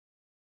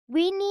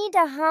We need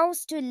a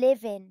house to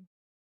live in.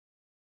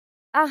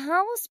 A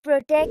house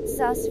protects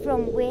us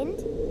from wind,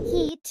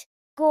 heat,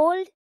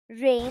 cold,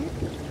 rain,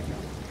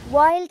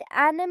 wild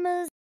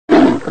animals,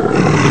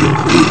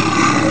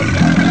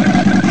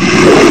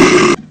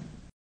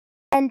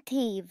 and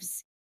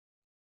thieves.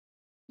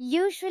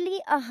 Usually,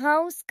 a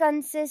house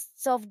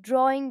consists of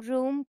drawing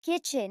room,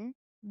 kitchen,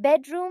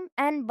 bedroom,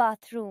 and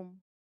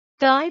bathroom.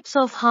 Types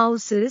of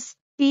houses.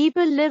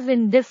 People live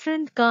in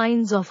different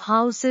kinds of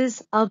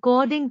houses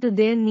according to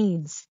their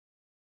needs.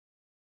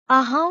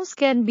 A house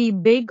can be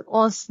big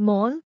or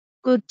small,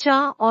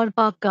 kutcha or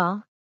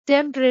pucca,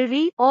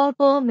 temporary or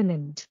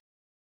permanent.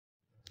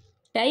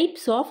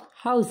 Types of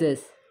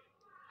houses: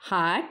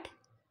 hut,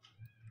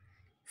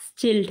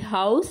 stilt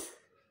house,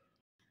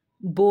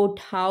 boat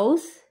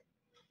house,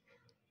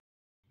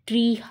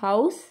 tree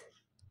house,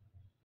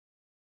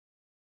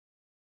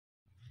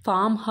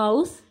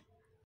 farmhouse,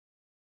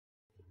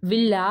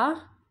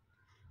 villa,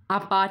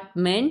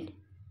 apartment,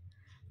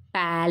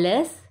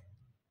 palace,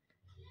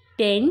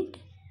 tent,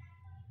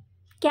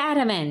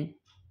 caravan.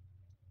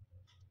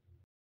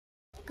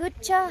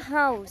 Kutcha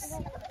house.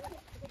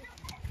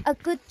 A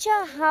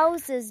kutcha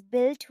house is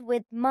built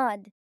with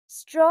mud,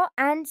 straw,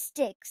 and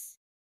sticks.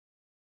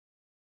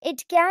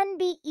 It can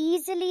be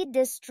easily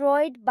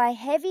destroyed by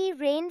heavy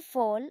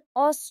rainfall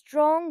or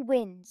strong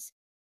winds.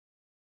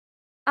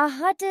 A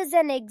hut is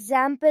an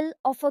example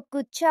of a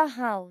kutcha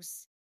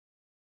house.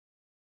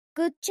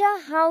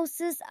 Kutcha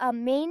houses are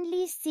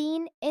mainly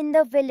seen in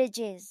the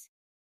villages.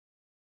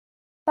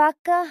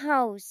 Pucca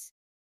house.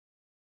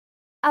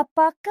 A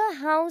pucca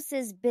house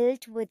is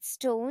built with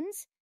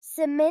stones,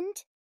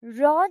 cement,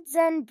 rods,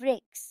 and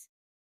bricks.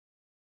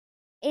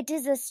 It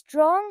is a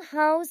strong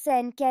house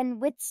and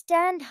can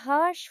withstand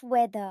harsh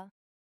weather.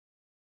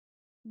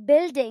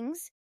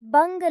 Buildings,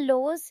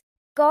 bungalows,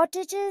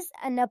 cottages,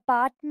 and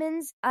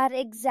apartments are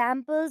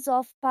examples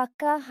of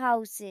pucca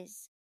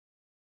houses.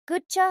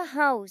 Kutcha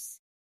house.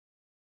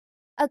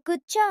 A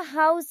kutcha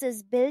house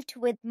is built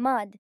with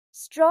mud,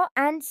 straw,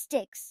 and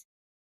sticks.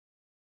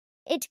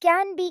 It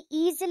can be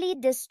easily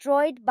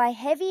destroyed by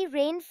heavy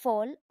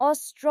rainfall or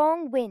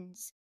strong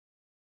winds.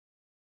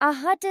 A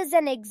hut is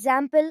an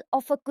example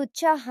of a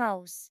kutcha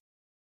house.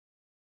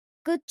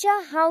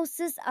 Kutcha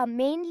houses are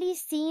mainly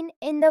seen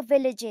in the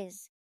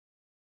villages.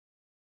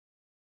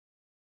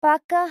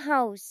 Pucca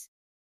house.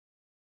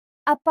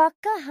 A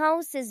pucca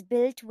house is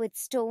built with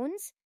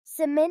stones,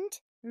 cement,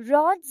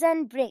 rods,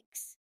 and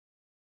bricks.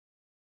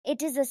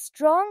 It is a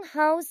strong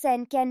house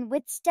and can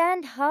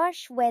withstand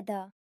harsh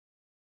weather.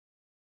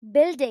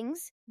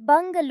 Buildings,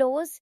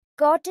 bungalows,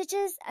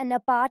 cottages, and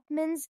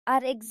apartments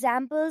are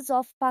examples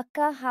of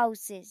pucca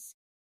houses.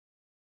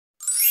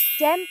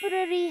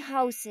 Temporary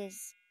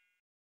houses.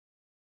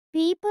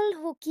 People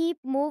who keep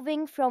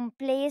moving from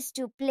place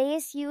to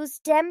place use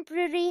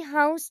temporary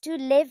house to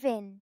live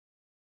in.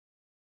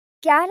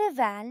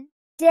 Caravan,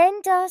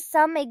 tent are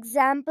some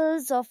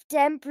examples of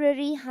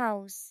temporary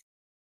house.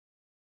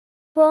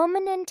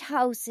 Permanent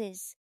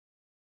houses.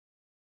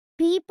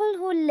 People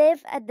who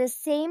live at the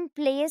same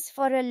place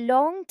for a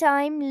long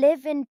time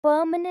live in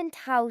permanent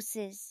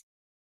houses.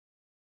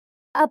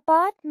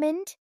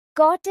 Apartment,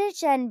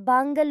 cottage, and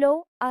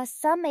bungalow are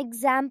some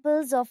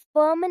examples of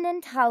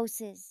permanent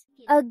houses.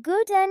 A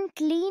good and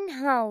clean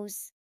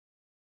house.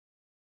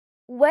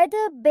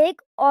 Whether big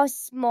or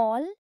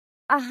small,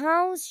 a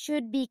house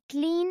should be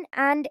clean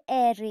and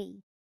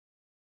airy.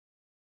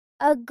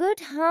 A good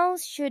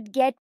house should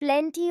get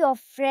plenty of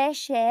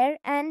fresh air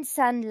and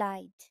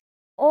sunlight.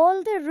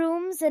 All the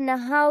rooms in a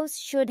house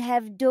should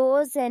have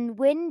doors and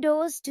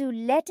windows to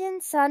let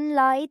in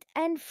sunlight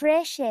and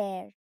fresh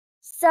air.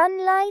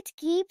 Sunlight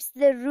keeps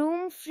the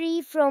room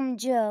free from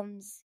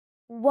germs.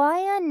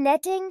 Wire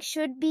netting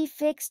should be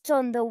fixed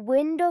on the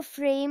window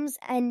frames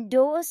and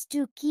doors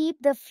to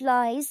keep the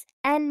flies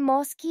and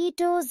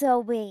mosquitoes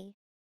away.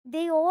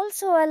 They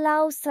also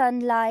allow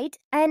sunlight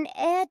and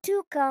air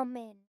to come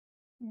in.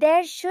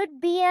 There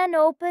should be an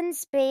open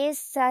space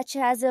such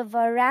as a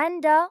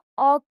veranda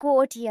or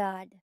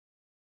courtyard.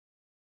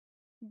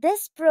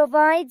 This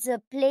provides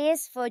a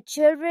place for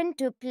children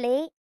to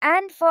play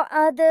and for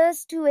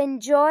others to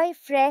enjoy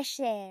fresh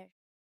air.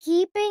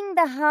 Keeping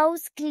the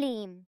house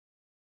clean.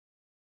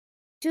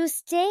 To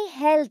stay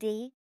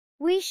healthy,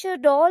 we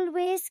should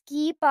always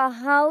keep our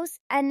house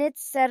and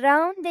its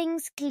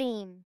surroundings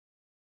clean.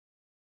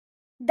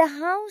 The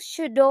house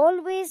should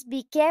always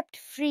be kept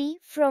free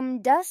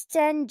from dust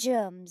and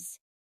germs.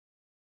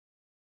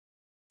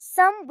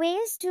 Some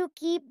ways to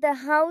keep the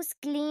house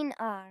clean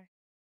are: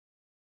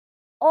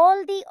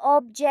 all the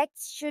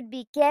objects should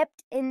be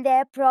kept in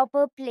their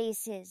proper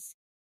places.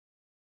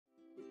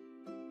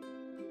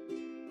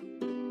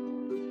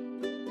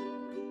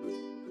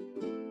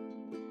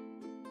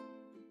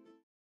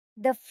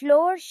 The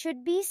floor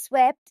should be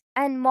swept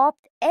and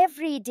mopped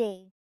every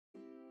day.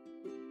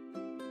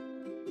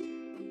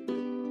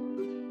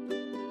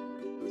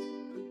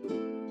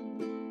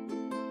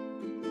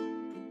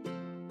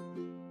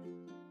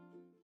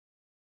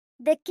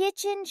 The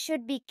kitchen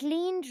should be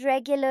cleaned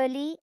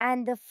regularly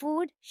and the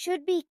food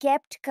should be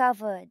kept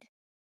covered.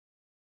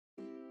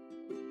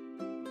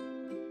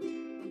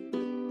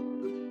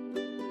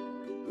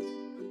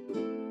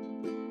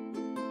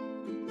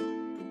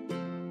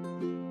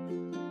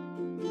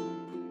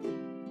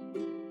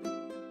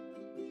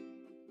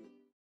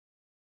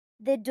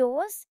 The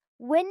doors,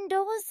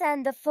 windows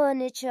and the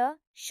furniture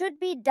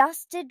should be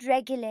dusted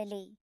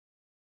regularly.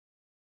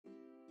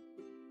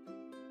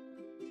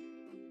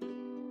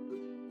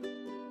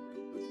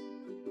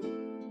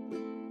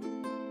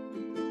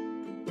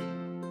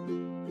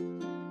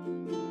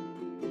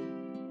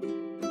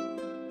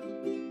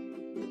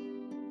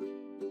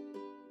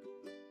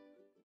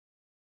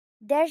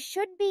 There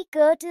should be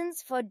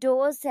curtains for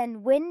doors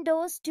and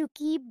windows to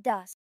keep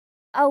dust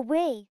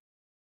away.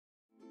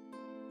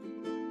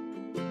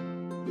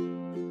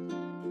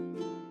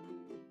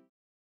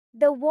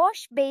 The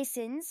wash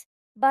basins,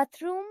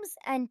 bathrooms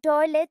and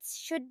toilets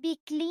should be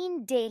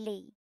cleaned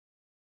daily.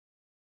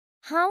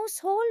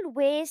 Household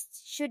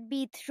waste should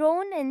be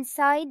thrown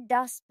inside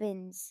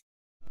dustbins.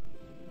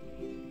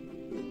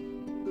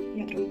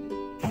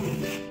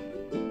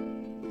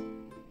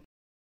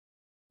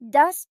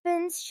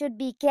 Dustbins should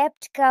be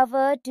kept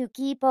covered to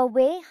keep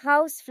away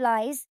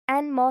houseflies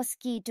and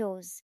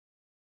mosquitoes.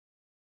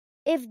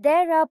 If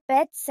there are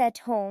pets at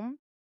home,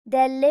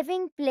 their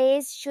living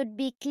place should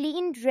be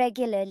cleaned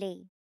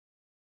regularly.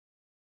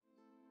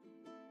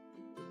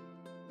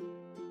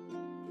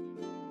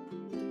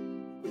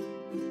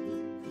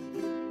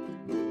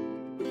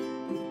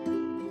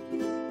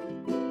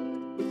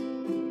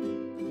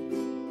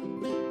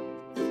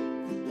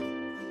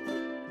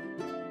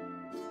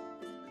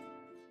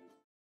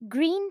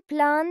 Green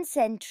plants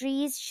and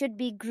trees should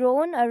be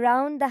grown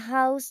around the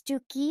house to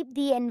keep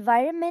the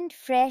environment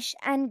fresh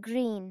and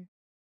green.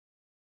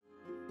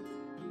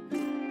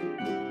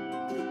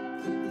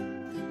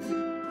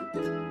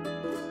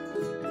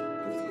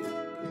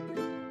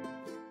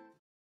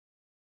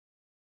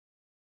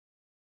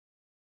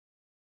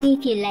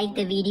 If you like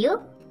the video,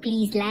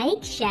 please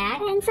like,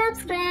 share and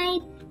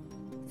subscribe.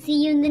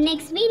 See you in the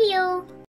next video.